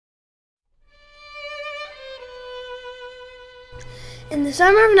In the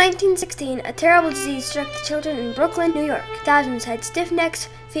summer of 1916, a terrible disease struck the children in Brooklyn, New York. Thousands had stiff necks,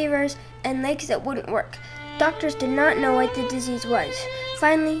 fevers, and legs that wouldn't work. Doctors did not know what the disease was.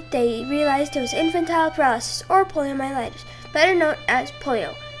 Finally, they realized it was infantile paralysis or poliomyelitis, better known as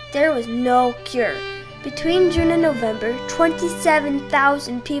polio. There was no cure. Between June and November,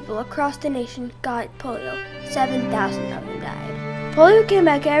 27,000 people across the nation got polio. 7,000 of them died. Polio came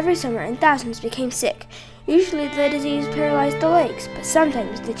back every summer and thousands became sick. Usually the disease paralyzed the legs, but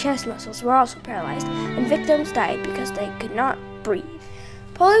sometimes the chest muscles were also paralyzed, and victims died because they could not breathe.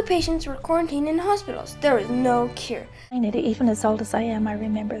 Polio patients were quarantined in hospitals. There was no cure. Even as old as I am, I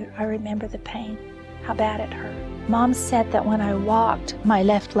remember the pain, how bad it hurt. Mom said that when I walked, my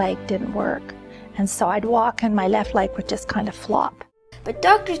left leg didn't work, and so I'd walk and my left leg would just kind of flop. But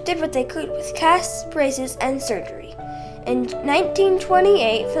doctors did what they could with casts, braces, and surgery. In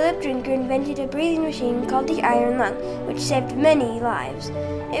 1928, Philip Drinker invented a breathing machine called the iron lung, which saved many lives.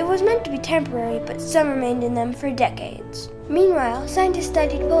 It was meant to be temporary, but some remained in them for decades. Meanwhile, scientists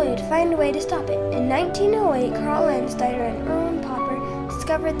studied polio to find a way to stop it. In 1908, Carl Landsteiner and Erwin Popper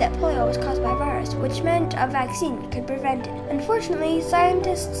discovered that polio was caused by a virus, which meant a vaccine could prevent it. Unfortunately,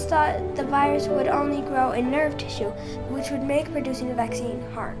 scientists thought the virus would only grow in nerve tissue, which would make producing a vaccine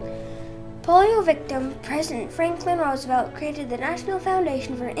hard. Polio victim President Franklin Roosevelt created the National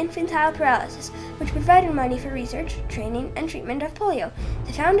Foundation for Infantile Paralysis, which provided money for research, training, and treatment of polio.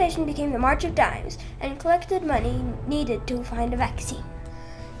 The foundation became the March of Dimes and collected money needed to find a vaccine.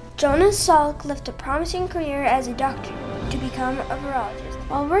 Jonas Salk left a promising career as a doctor to become a virologist.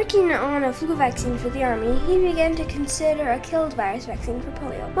 While working on a flu vaccine for the Army, he began to consider a killed virus vaccine for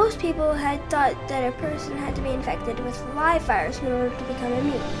polio. Most people had thought that a person had to be infected with a live virus in order to become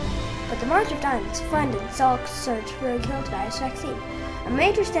immune. But the March of Dimes funded Salk's search for a killed virus vaccine. A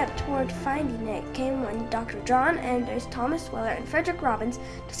major step toward finding it came when Dr. John Anders, Thomas Weller, and Frederick Robbins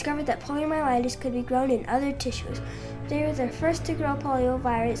discovered that poliomyelitis could be grown in other tissues. They were the first to grow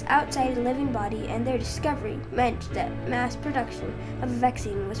poliovirus outside a living body, and their discovery meant that mass production of a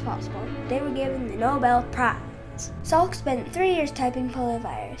vaccine was possible. They were given the Nobel Prize. Salk spent 3 years typing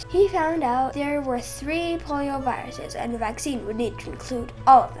poliovirus. He found out there were 3 polioviruses, and the vaccine would need to include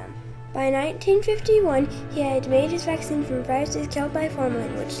all of them. By 1951, he had made his vaccine from viruses killed by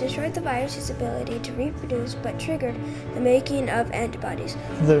formalin, which destroyed the virus's ability to reproduce but triggered the making of antibodies.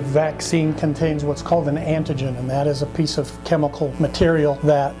 The vaccine contains what's called an antigen, and that is a piece of chemical material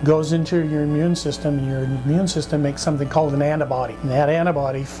that goes into your immune system, and your immune system makes something called an antibody, and that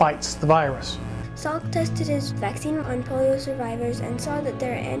antibody fights the virus. Salk tested his vaccine on polio survivors and saw that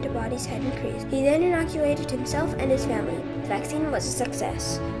their antibodies had increased. He then inoculated himself and his family. The vaccine was a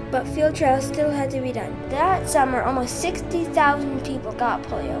success, but field trials still had to be done. That summer, almost 60,000 people got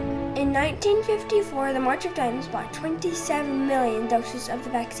polio. In 1954, the March of Dimes bought 27 million doses of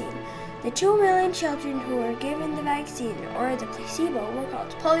the vaccine. The 2 million children who were given the vaccine, or the placebo, were called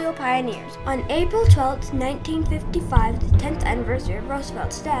polio pioneers. On April 12, 1955, the 10th anniversary of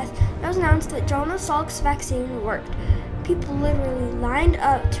Roosevelt's death, it was announced that Jonas Salk's vaccine worked. People literally lined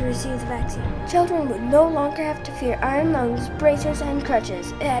up to receive the vaccine. Children would no longer have to fear iron lungs, bracers, and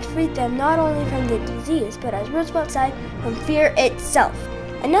crutches. It had freed them not only from the disease, but as Roosevelt said, from fear itself.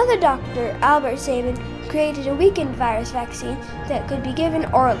 Another doctor, Albert Sabin, created a weakened virus vaccine that could be given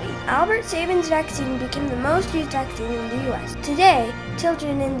orally. Albert Sabin's vaccine became the most used vaccine in the U.S. Today,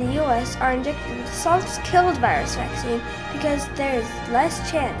 children in the U.S. are injected with Salk's killed virus vaccine because there is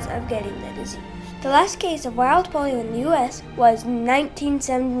less chance of getting the disease. The last case of wild polio in the U.S. was in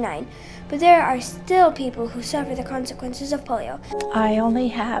 1979, but there are still people who suffer the consequences of polio. I only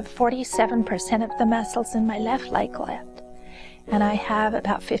have 47% of the muscles in my left leg left, and I have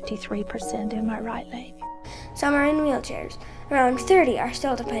about 53% in my right leg. Some are in wheelchairs. Around 30 are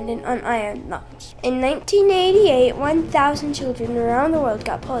still dependent on iron lungs. In 1988, 1,000 children around the world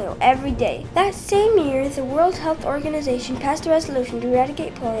got polio every day. That same year, the World Health Organization passed a resolution to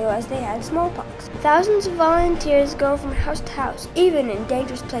eradicate polio as they had smallpox. Thousands of volunteers go from house to house, even in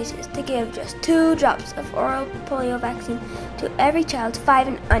dangerous places, to give just 2 drops of oral polio vaccine to every child 5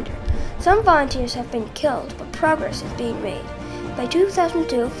 and under. Some volunteers have been killed, but progress is being made. By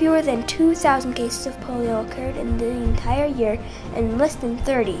 2002, fewer than 2,000 cases of polio occurred in the entire year, and less than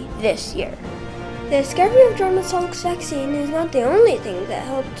 30 this year. The discovery of Jonas Salk's vaccine is not the only thing that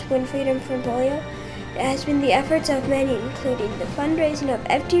helped win freedom from polio. It has been the efforts of many, including the fundraising of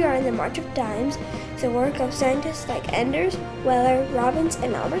FDR and the March of Dimes, the work of scientists like Anders, Weller, Robbins,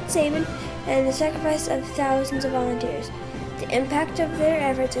 and Albert Sabin, and the sacrifice of thousands of volunteers. The impact of their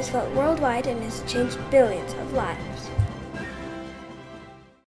efforts is felt worldwide and has changed billions of lives.